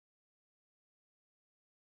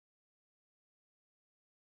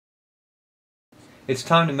It's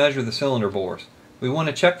time to measure the cylinder bores. We want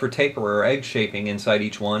to check for taper or egg shaping inside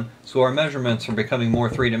each one, so our measurements are becoming more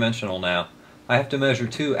three-dimensional now. I have to measure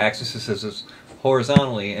two axes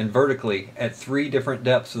horizontally and vertically at 3 different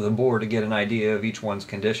depths of the bore to get an idea of each one's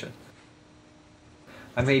condition.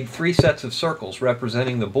 I made 3 sets of circles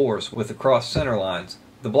representing the bores with the cross center lines.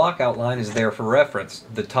 The block outline is there for reference.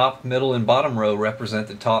 The top, middle, and bottom row represent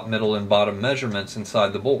the top, middle, and bottom measurements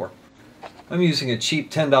inside the bore. I'm using a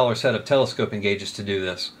cheap $10 set of telescoping gauges to do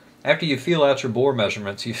this. After you feel out your bore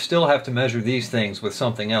measurements, you still have to measure these things with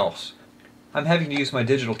something else. I'm having to use my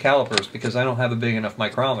digital calipers because I don't have a big enough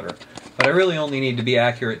micrometer, but I really only need to be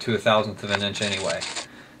accurate to 1/1000th of an inch anyway.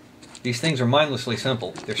 These things are mindlessly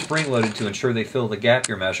simple. They're spring-loaded to ensure they fill the gap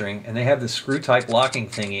you're measuring, and they have this screw-type locking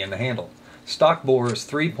thingy in the handle. Stock bore is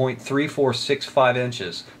 3.3465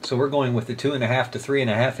 inches, so we're going with the 2.5 to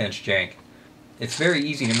 3.5 inch jank. It's very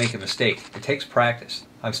easy to make a mistake. It takes practice.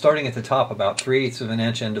 I'm starting at the top about 3/8 of an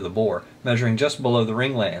inch into the bore, measuring just below the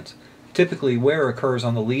ring lands. Typically, wear occurs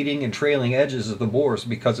on the leading and trailing edges of the bores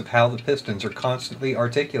because of how the pistons are constantly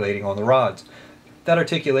articulating on the rods. That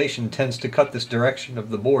articulation tends to cut this direction of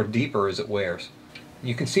the bore deeper as it wears.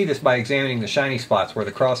 You can see this by examining the shiny spots where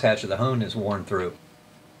the crosshatch of the hone is worn through.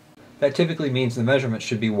 That typically means the measurement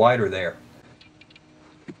should be wider there.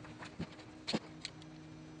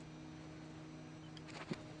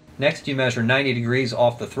 Next, you measure 90 degrees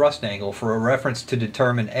off the thrust angle for a reference to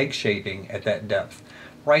determine egg shaping at that depth.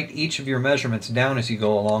 Write each of your measurements down as you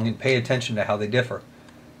go along and pay attention to how they differ.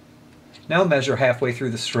 Now measure halfway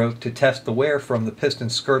through the stroke to test the wear from the piston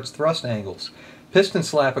skirt's thrust angles. Piston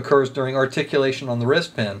slap occurs during articulation on the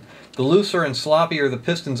wrist pin. The looser and sloppier the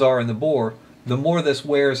pistons are in the bore, the more this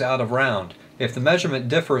wears out of round. If the measurement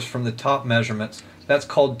differs from the top measurements, that's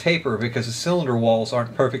called taper because the cylinder walls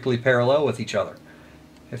aren't perfectly parallel with each other.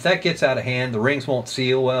 If that gets out of hand, the rings won't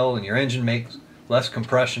seal well and your engine makes less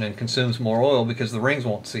compression and consumes more oil because the rings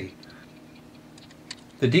won't see.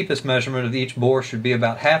 The deepest measurement of each bore should be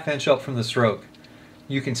about 1/2 inch up from the stroke.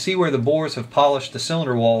 You can see where the bores have polished the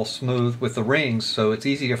cylinder walls smooth with the rings, so it's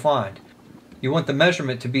easy to find. You want the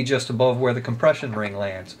measurement to be just above where the compression ring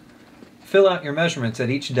lands. Fill out your measurements at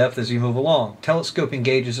each depth as you move along. Telescoping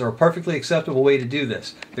gauges are a perfectly acceptable way to do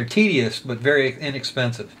this. They're tedious but very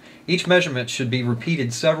inexpensive. Each measurement should be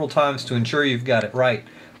repeated several times to ensure you've got it right.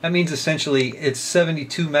 That means essentially it's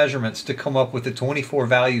 72 measurements to come up with the 24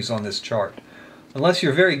 values on this chart. Unless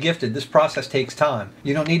you're very gifted, this process takes time.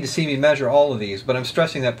 You don't need to see me measure all of these, but I'm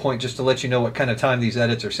stressing that point just to let you know what kind of time these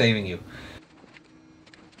edits are saving you.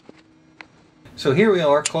 So here we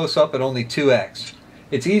are, close up at only 2x.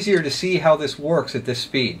 It's easier to see how this works at this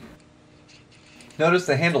speed. Notice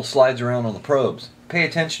the handle slides around on the probes. Pay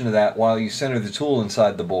attention to that while you center the tool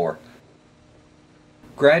inside the bore.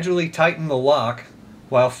 Gradually tighten the lock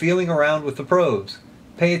while feeling around with the probes.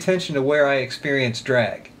 Pay attention to where I experience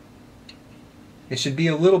drag. It should be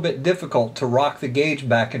a little bit difficult to rock the gauge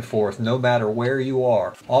back and forth no matter where you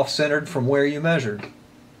are, off-centered from where you measured.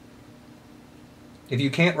 If you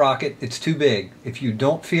can't rock it, it's too big. If you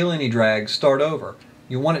don't feel any drag, start over.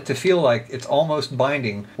 You want it to feel like it's almost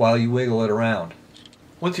binding while you wiggle it around.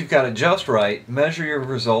 Once you've got it just right, measure your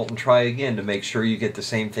result and try again to make sure you get the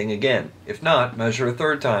same thing again. If not, measure a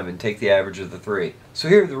third time and take the average of the 3. So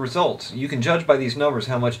here are the results. You can judge by these numbers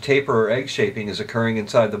how much taper or egg shaping is occurring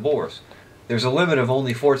inside the bores. There's a limit of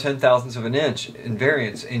only 4/10,000ths of an inch in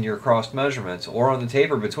variance in your crossed measurements or on the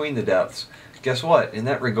taper between the depths. Guess what? In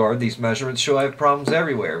that regard, these measurements show I have problems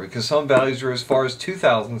everywhere because some values are as far as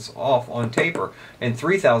 2/1000ths off on taper and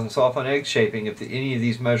 3/1000ths off on egg shaping if any of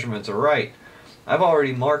these measurements are right. I've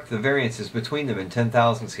already marked the variances between them in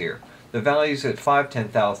 10,000ths here. The values at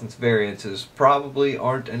 5/10,000ths variances probably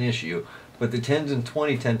aren't an issue, but the 10s and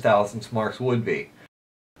 20/10,000ths marks would be.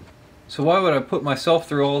 So why would I put myself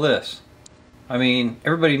through all this? I mean,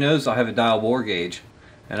 everybody knows I have a dial bore gauge,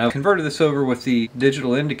 and I've converted this over with the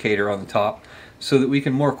digital indicator on the top so that we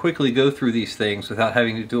can more quickly go through these things without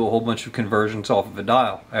having to do a whole bunch of conversions off of a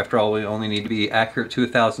dial. After all, we only need to be accurate to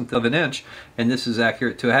 1/1000th of an inch, and this is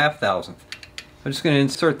accurate to 1/2,000th. I'm just going to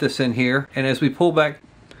insert this in here, and as we pull back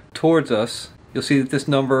towards us, you'll see that this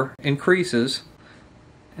number increases,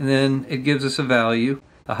 and then it gives us a value.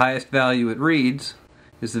 The highest value it reads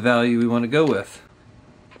is the value we want to go with.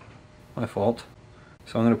 My fault.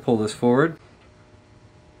 So I'm going to pull this forward.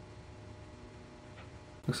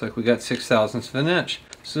 Looks like we got 6/1000ths of an inch.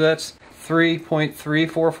 So that's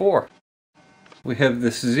 3.344. We have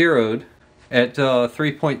this zeroed at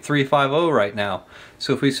 3.350 right now.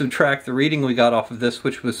 So if we subtract the reading we got off of this,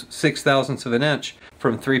 which was 6/1000ths of an inch,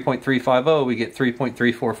 from 3.350, we get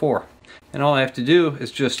 3.344. And all I have to do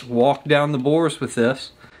is just walk down the bores with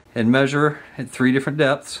this and measure at 3 different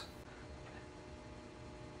depths.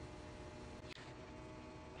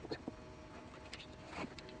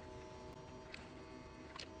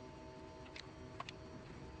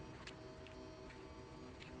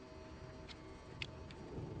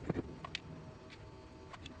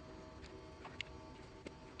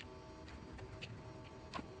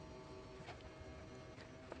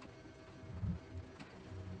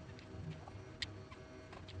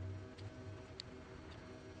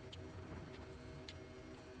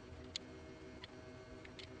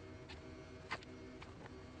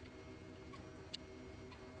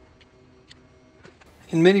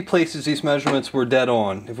 In many places these measurements were dead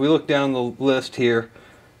on. If we look down the list here,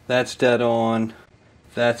 that's dead on,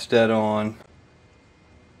 that's dead on,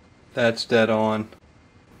 that's dead on,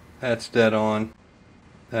 that's dead on,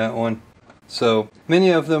 that one. So many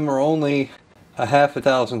of them are only a half a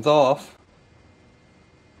thousandth off.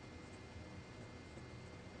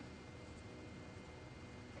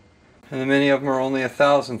 And many of them are only a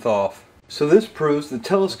thousandth off. So this proves that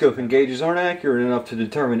telescoping gauges aren't accurate enough to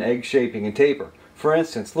determine egg shaping and taper. For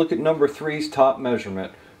instance, look at number 3's top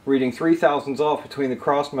measurement, reading 3 thousandths off between the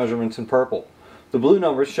cross measurements in purple. The blue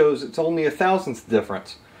number shows it's only a thousandth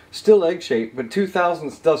difference. Still egg shaped, but 2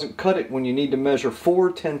 thousandths doesn't cut it when you need to measure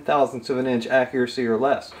 4 10,000ths of an inch accuracy or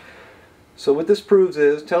less. So what this proves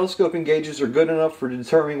is telescoping gauges are good enough for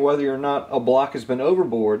determining whether or not a block has been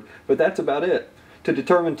overbored, but that's about it. To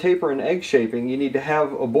determine taper and egg shaping, you need to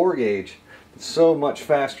have a bore gauge. It's so much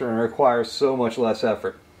faster and requires so much less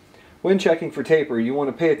effort. When checking for taper, you want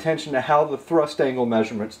to pay attention to how the thrust angle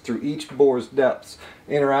measurements through each bore's depths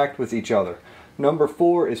interact with each other. Number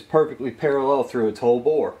 4 is perfectly parallel through its whole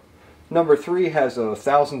bore. Number 3 has a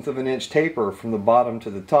thousandth of an inch taper from the bottom to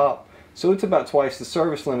the top, so it's about twice the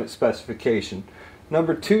service limit specification.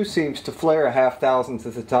 Number 2 seems to flare a half thousandth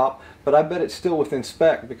at the top, but I bet it's still within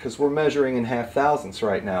spec because we're measuring in half thousandths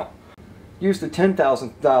right now. Use the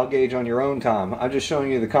 10,000th dial gauge on your own time. I'm just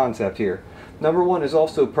showing you the concept here. Number 1 is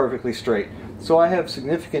also perfectly straight, so I have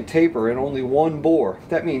significant taper in only one bore.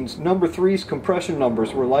 That means number 3's compression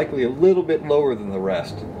numbers were likely a little bit lower than the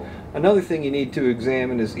rest. Another thing you need to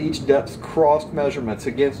examine is each depth's crossed measurements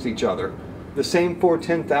against each other. The same 4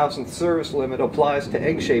 10,000th service limit applies to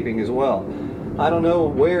egg shaping as well. I don't know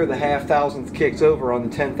where the half thousandth kicks over on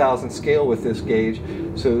the 10,000th scale with this gauge,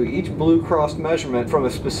 so each blue crossed measurement from a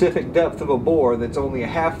specific depth of a bore that's only a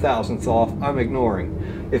half thousandth off, I'm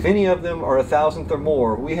ignoring. If any of them are a thousandth or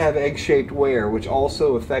more, we have egg-shaped wear, which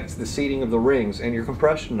also affects the seating of the rings and your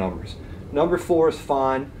compression numbers. Number 4 is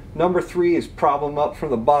fine. Number 3 is problem up from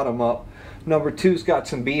the bottom up. Number 2's got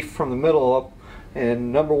some beef from the middle up,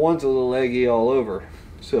 and number 1's a little eggy all over.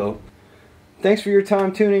 So, thanks for your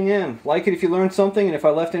time tuning in. Like it if you learned something, and if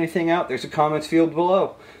I left anything out, there's a comments field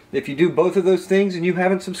below. If you do both of those things and you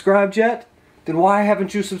haven't subscribed yet, then why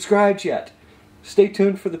haven't you subscribed yet? Stay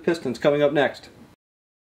tuned for the pistons coming up next.